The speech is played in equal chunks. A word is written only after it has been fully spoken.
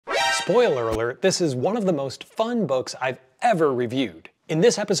Spoiler alert, this is one of the most fun books I've ever reviewed. In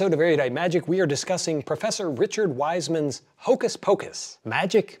this episode of Erudite Magic, we are discussing Professor Richard Wiseman's Hocus Pocus,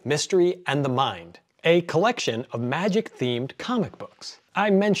 Magic, Mystery, and the Mind, a collection of magic-themed comic books.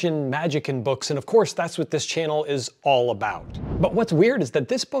 I mention magic in books, and of course that's what this channel is all about. But what's weird is that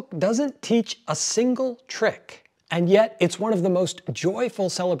this book doesn't teach a single trick, and yet it's one of the most joyful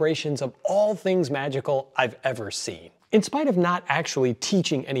celebrations of all things magical I've ever seen. In spite of not actually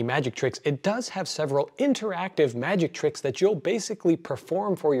teaching any magic tricks, it does have several interactive magic tricks that you'll basically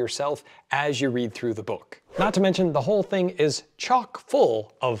perform for yourself as you read through the book. Not to mention, the whole thing is chock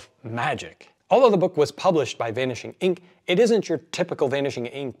full of magic. Although the book was published by Vanishing Inc., it isn't your typical Vanishing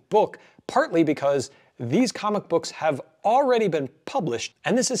Inc. book, partly because these comic books have already been published,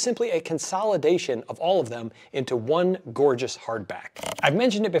 and this is simply a consolidation of all of them into one gorgeous hardback. I've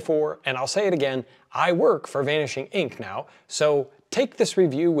mentioned it before, and I'll say it again, I work for Vanishing Inc. now, so take this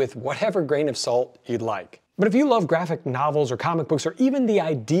review with whatever grain of salt you'd like. But if you love graphic novels or comic books, or even the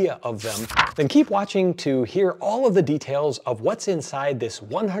idea of them, then keep watching to hear all of the details of what's inside this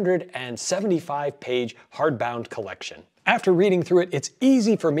 175-page hardbound collection. After reading through it, it's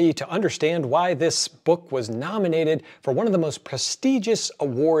easy for me to understand why this book was nominated for one of the most prestigious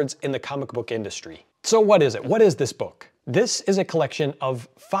awards in the comic book industry. So what is it? What is this book? This is a collection of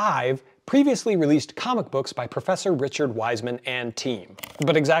 5 previously released comic books by Professor Richard Wiseman and team.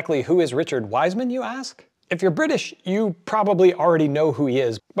 But exactly who is Richard Wiseman, you ask? If you're British, you probably already know who he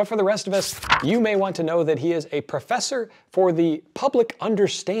is, but for the rest of us, you may want to know that he is a professor for the public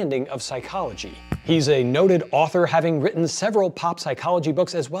understanding of psychology. He's a noted author, having written several pop psychology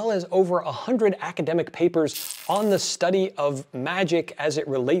books, as well as over 100 academic papers on the study of magic as it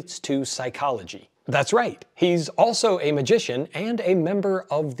relates to psychology. That's right, he's also a magician and a member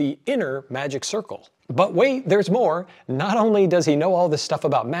of the inner magic circle. But wait, there's more. Not only does he know all this stuff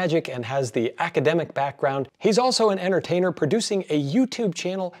about magic and has the academic background, he's also an entertainer producing a YouTube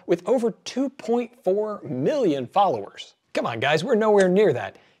channel with over 2.4 million followers. Come on guys, we're nowhere near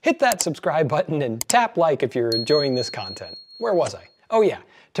that. Hit that subscribe button and tap like if you're enjoying this content. Where was I? Oh yeah,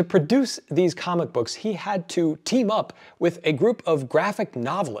 to produce these comic books, he had to team up with a group of graphic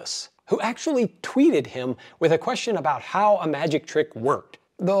novelists who actually tweeted him with a question about how a magic trick worked.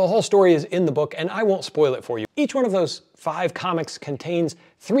 The whole story is in the book, and I won't spoil it for you. Each one of those 5 comics contains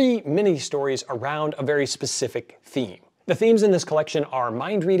 3 mini-stories around a very specific theme. The themes in this collection are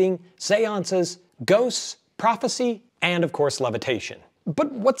mind reading, seances, ghosts, prophecy, and of course levitation.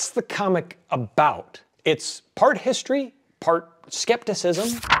 But what's the comic about? It's part history, part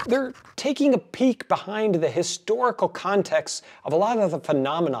skepticism. They're taking a peek behind the historical context of a lot of the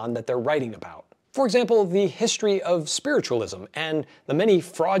phenomenon that they're writing about. For example, the history of spiritualism and the many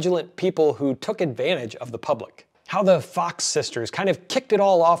fraudulent people who took advantage of the public. How the Fox sisters kind of kicked it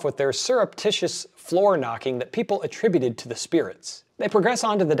all off with their surreptitious floor knocking that people attributed to the spirits. They progress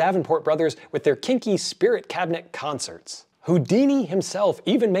on to the Davenport brothers with their kinky spirit cabinet concerts. Houdini himself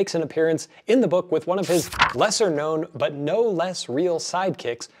even makes an appearance in the book with one of his lesser-known but no less real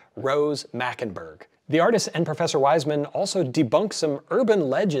sidekicks, Rose Mackenberg. The artist and Professor Wiseman also debunk some urban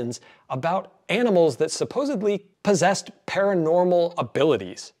legends about animals that supposedly possessed paranormal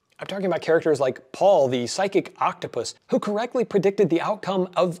abilities. I'm talking about characters like Paul, the psychic octopus, who correctly predicted the outcome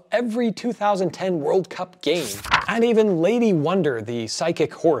of every 2010 World Cup game. And even Lady Wonder, the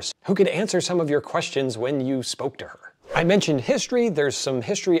psychic horse, who could answer some of your questions when you spoke to her. I mentioned history. There's some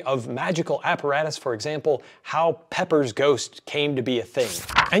history of magical apparatus, for example, how Pepper's ghost came to be a thing.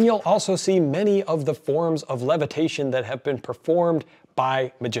 And you'll also see many of the forms of levitation that have been performed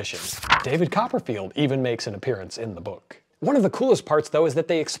by magicians. David Copperfield even makes an appearance in the book. One of the coolest parts, though, is that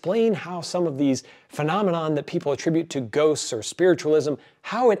they explain how some of these phenomenon that people attribute to ghosts or spiritualism,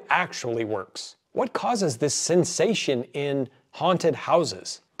 how it actually works. What causes this sensation in haunted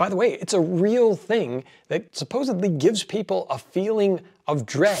houses? By the way, it's a real thing that supposedly gives people a feeling of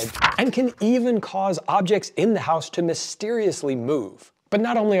dread and can even cause objects in the house to mysteriously move. But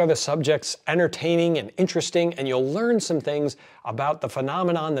not only are the subjects entertaining and interesting, and you'll learn some things about the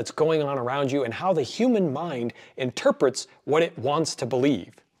phenomenon that's going on around you and how the human mind interprets what it wants to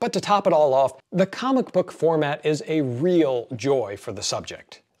believe. But to top it all off, the comic book format is a real joy for the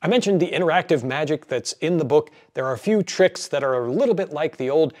subject. I mentioned the interactive magic that's in the book. There are a few tricks that are a little bit like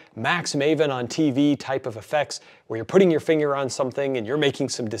the old Max Maven on TV type of effects, where you're putting your finger on something and you're making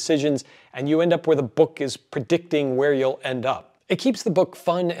some decisions, and you end up where the book is predicting where you'll end up. It keeps the book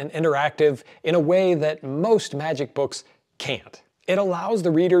fun and interactive in a way that most magic books can't. It allows the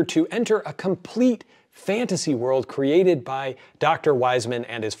reader to enter a complete fantasy world created by Dr. Wiseman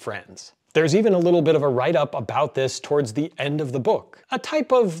and his friends. There's even a little bit of a write-up about this towards the end of the book, a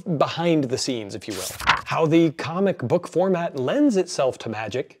type of behind the scenes, if you will. How the comic book format lends itself to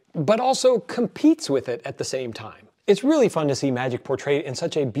magic, but also competes with it at the same time. It's really fun to see magic portrayed in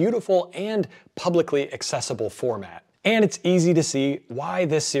such a beautiful and publicly accessible format. And it's easy to see why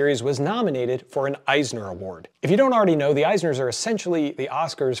this series was nominated for an Eisner Award. If you don't already know, the Eisners are essentially the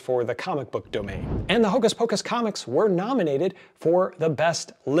Oscars for the comic book domain. And the Hocus Pocus comics were nominated for the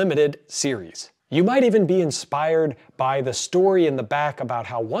Best Limited Series. You might even be inspired by the story in the back about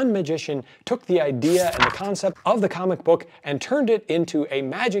how one magician took the idea and the concept of the comic book and turned it into a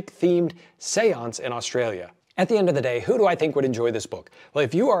magic-themed seance in Australia. At the end of the day, who do I think would enjoy this book? Well,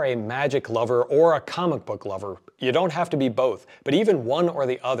 if you are a magic lover or a comic book lover, you don't have to be both, but even one or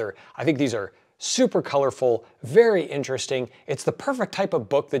the other, I think these are super colorful, very interesting. It's the perfect type of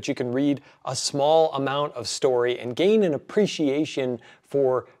book that you can read a small amount of story and gain an appreciation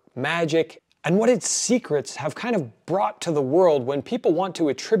for magic and what its secrets have kind of brought to the world when people want to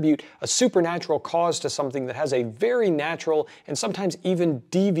attribute a supernatural cause to something that has a very natural and sometimes even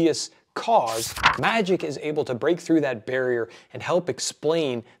devious cause. Magic is able to break through that barrier and help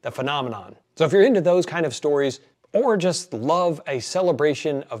explain the phenomenon. So if you're into those kind of stories, or just love a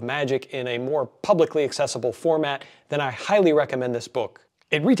celebration of magic in a more publicly accessible format, then I highly recommend this book.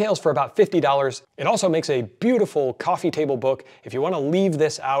 It retails for about $50. It also makes a beautiful coffee table book. If you want to leave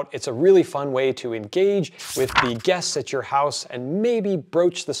this out, it's a really fun way to engage with the guests at your house and maybe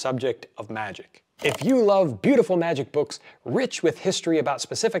broach the subject of magic. If you love beautiful magic books rich with history about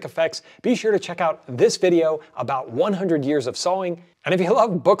specific effects, be sure to check out this video about 100 years of sewing. And if you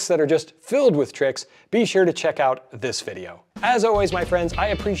love books that are just filled with tricks, be sure to check out this video. As always, my friends, I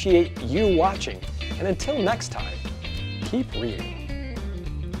appreciate you watching. And until next time, keep reading.